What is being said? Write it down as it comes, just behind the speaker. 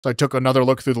So I took another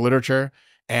look through the literature,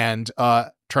 and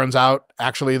turns out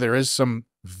actually there is some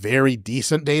very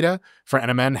decent data for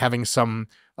NMN having some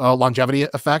longevity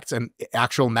effects and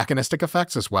actual mechanistic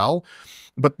effects as well.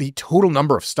 But the total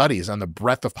number of studies and the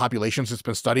breadth of populations it's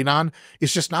been studied on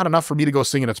is just not enough for me to go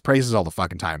singing its praises all the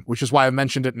fucking time, which is why I've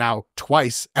mentioned it now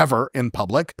twice ever in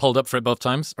public. Pulled up for it both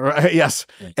times? Yes.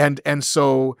 Yeah. And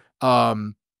so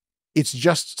it's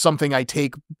just something I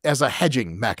take as a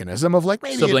hedging mechanism of like,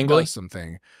 maybe it does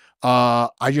something.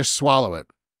 I just swallow it.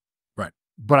 Right.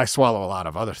 But I swallow a lot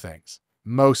of other things.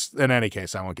 Most, in any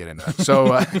case, I won't get into it.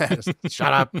 So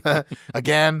shut up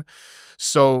again.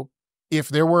 So if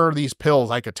there were these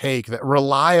pills I could take that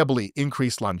reliably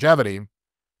increased longevity,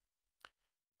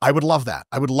 I would love that.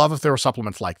 I would love if there were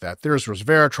supplements like that. There's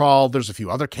resveratrol, there's a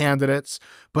few other candidates,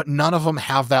 but none of them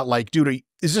have that like, dude,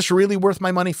 is this really worth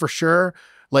my money for sure?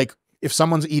 Like if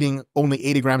someone's eating only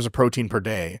 80 grams of protein per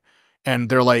day and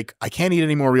they're like, I can't eat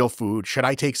any more real food. Should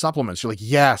I take supplements? You're like,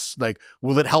 yes. Like,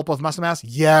 will it help with muscle mass?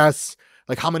 Yes.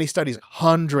 Like how many studies?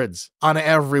 Hundreds on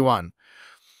everyone.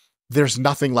 There's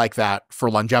nothing like that for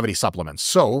longevity supplements.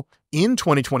 So in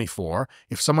 2024,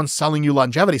 if someone's selling you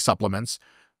longevity supplements,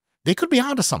 they could be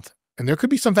onto something. And there could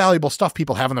be some valuable stuff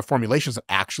people have in their formulations that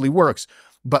actually works,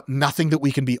 but nothing that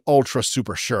we can be ultra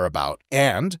super sure about.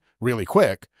 And really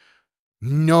quick,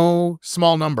 no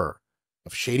small number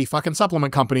of shady fucking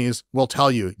supplement companies will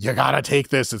tell you, you gotta take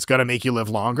this, it's gonna make you live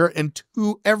longer. And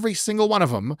every single one of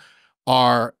them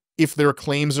are, if their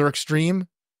claims are extreme,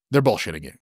 they're bullshitting you.